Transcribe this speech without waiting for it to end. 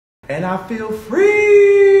and I feel free.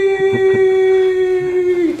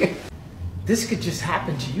 This could just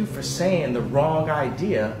happen to you for saying the wrong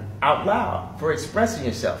idea out loud, for expressing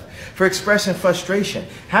yourself, for expressing frustration.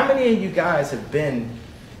 How many of you guys have been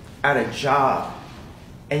at a job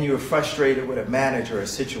and you were frustrated with a manager or a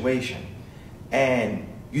situation and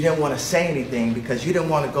you didn't want to say anything because you didn't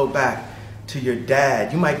want to go back to your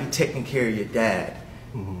dad? You might be taking care of your dad.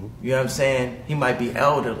 You know what I'm saying? He might be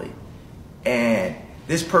elderly. And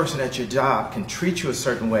this person at your job can treat you a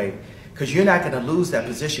certain way because you're not going to lose that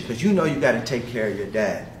position because you know you got to take care of your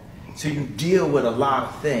dad. So you deal with a lot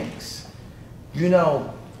of things. You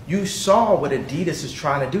know, you saw what Adidas is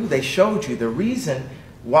trying to do. They showed you the reason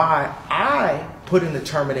why I put in the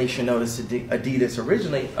termination notice to Adidas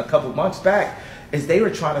originally a couple months back is they were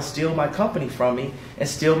trying to steal my company from me and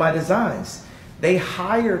steal my designs. They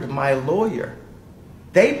hired my lawyer.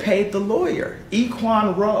 They paid the lawyer,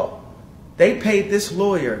 Equan Rowe. They paid this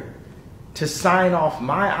lawyer to sign off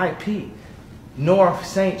my IP, North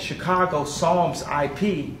St. Chicago Psalms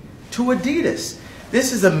IP, to Adidas.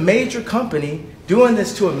 This is a major company doing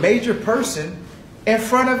this to a major person in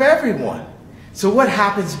front of everyone. So what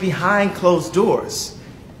happens behind closed doors?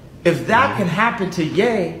 If that can happen to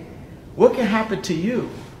Ye, what can happen to you?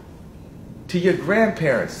 To your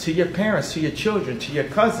grandparents, to your parents, to your children, to your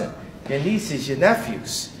cousin, your nieces, your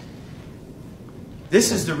nephews.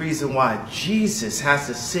 This is the reason why Jesus has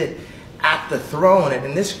to sit at the throne. And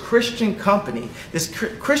in this Christian company, this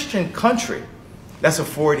Christian country, that's a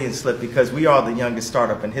Freudian slip because we are the youngest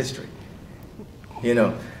startup in history. You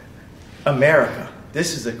know, America,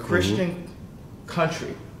 this is a Christian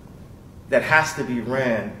country that has to be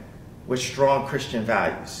ran with strong Christian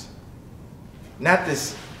values. Not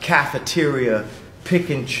this cafeteria pick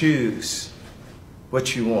and choose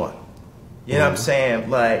what you want. You know what I'm saying?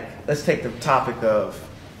 Like, let's take the topic of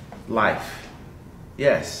life.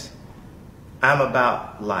 Yes, I'm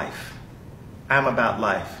about life. I'm about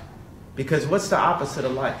life. Because what's the opposite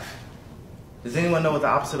of life? Does anyone know what the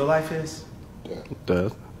opposite of life is?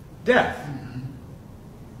 Death. Death.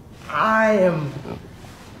 I am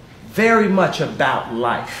very much about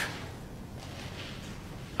life.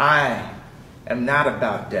 I am not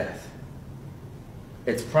about death.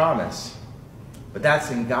 It's promise, but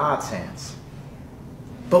that's in God's hands.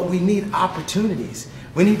 But we need opportunities.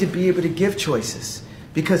 We need to be able to give choices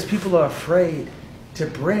because people are afraid to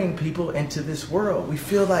bring people into this world. We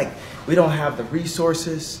feel like we don't have the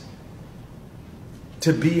resources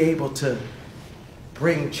to be able to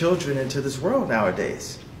bring children into this world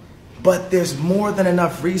nowadays. But there's more than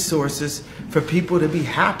enough resources for people to be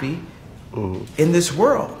happy in this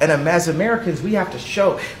world. And as Americans, we have to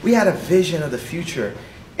show. We had a vision of the future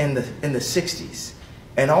in the 60s.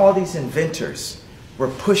 And all these inventors were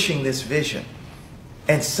pushing this vision.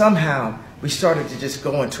 And somehow we started to just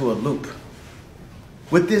go into a loop.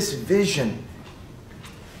 With this vision,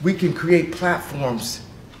 we can create platforms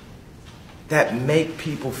that make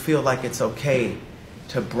people feel like it's okay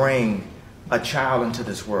to bring a child into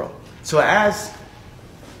this world. So as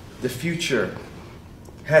the future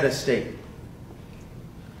head of state,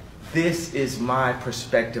 this is my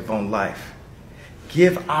perspective on life.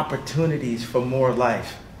 Give opportunities for more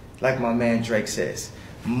life. Like my man Drake says,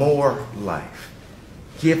 more life.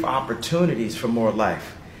 Give opportunities for more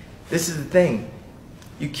life. This is the thing.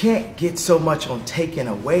 You can't get so much on taking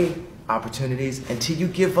away opportunities until you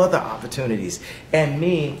give other opportunities. And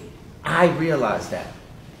me, I realize that.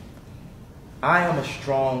 I am a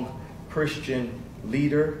strong Christian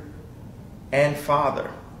leader and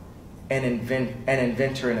father, an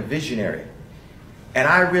inventor and a visionary. And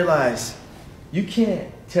I realize you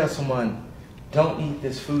can't tell someone, don't eat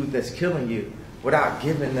this food that's killing you without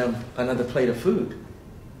giving them another plate of food.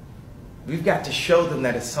 We've got to show them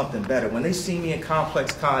that it's something better. When they see me in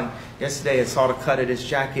Complex Con yesterday and saw the cut of this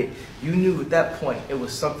jacket, you knew at that point it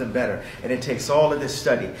was something better. And it takes all of this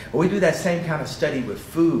study. But we do that same kind of study with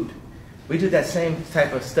food. We do that same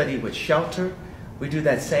type of study with shelter. We do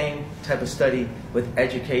that same type of study with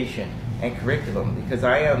education and curriculum. Because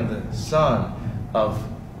I am the son of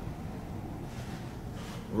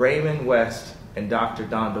Raymond West and Dr.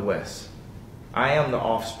 Donda West. I am the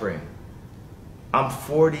offspring. I'm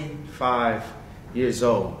 45 years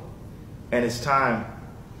old, and it's time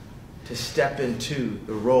to step into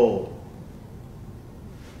the role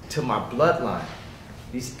to my bloodline,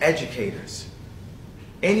 these educators.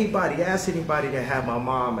 Ask anybody that had my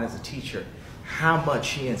mom as a teacher, how much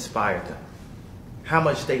she inspired them, how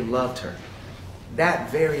much they loved her.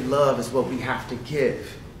 That very love is what we have to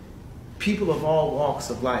give. People of all walks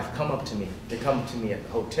of life come up to me. They come to me at the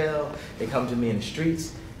hotel, they come to me in the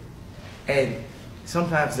streets, and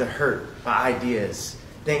sometimes they're hurt by ideas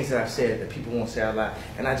things that I've said that people won't say out loud,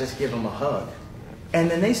 and I just give them a hug. And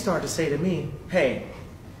then they start to say to me, hey,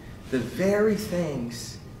 the very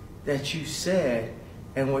things that you said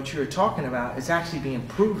and what you're talking about is actually being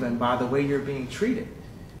proven by the way you're being treated.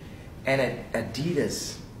 And at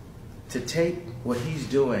Adidas, to take what he's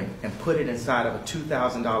doing and put it inside of a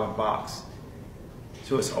 $2,000 box,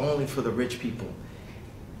 so it's only for the rich people,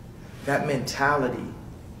 that mentality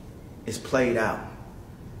is played out.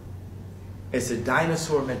 It's a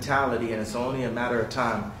dinosaur mentality, and it's only a matter of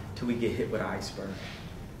time till we get hit with an iceberg.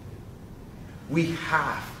 We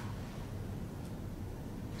have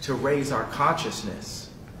to raise our consciousness.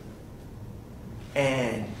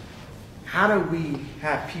 And how do we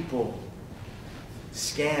have people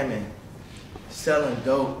scamming, selling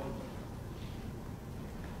dope,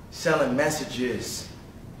 selling messages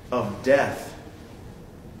of death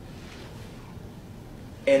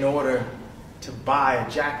in order to buy a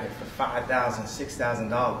jacket for $5,000,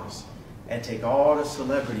 $6,000 and take all the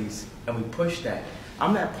celebrities and we push that?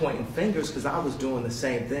 I'm not pointing fingers because I was doing the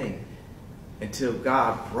same thing until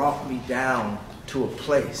God brought me down to a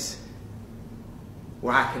place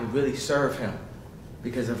where I can really serve him.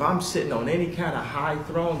 Because if I'm sitting on any kind of high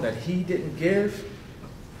throne that he didn't give,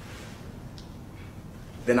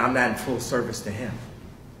 then I'm not in full service to him.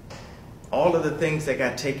 All of the things that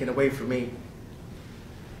got taken away from me,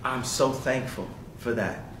 I'm so thankful for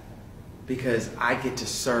that because I get to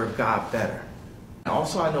serve God better.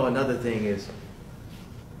 Also, I know another thing is,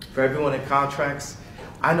 for everyone in contracts,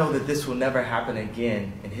 I know that this will never happen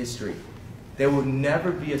again in history. There will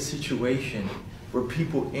never be a situation where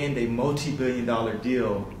people end a multi-billion-dollar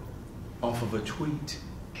deal off of a tweet.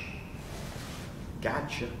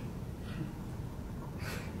 Gotcha.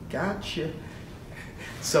 Gotcha.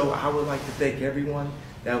 So I would like to thank everyone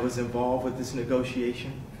that was involved with this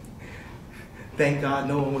negotiation. Thank God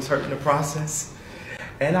no one was hurt in the process.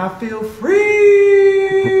 And I feel free.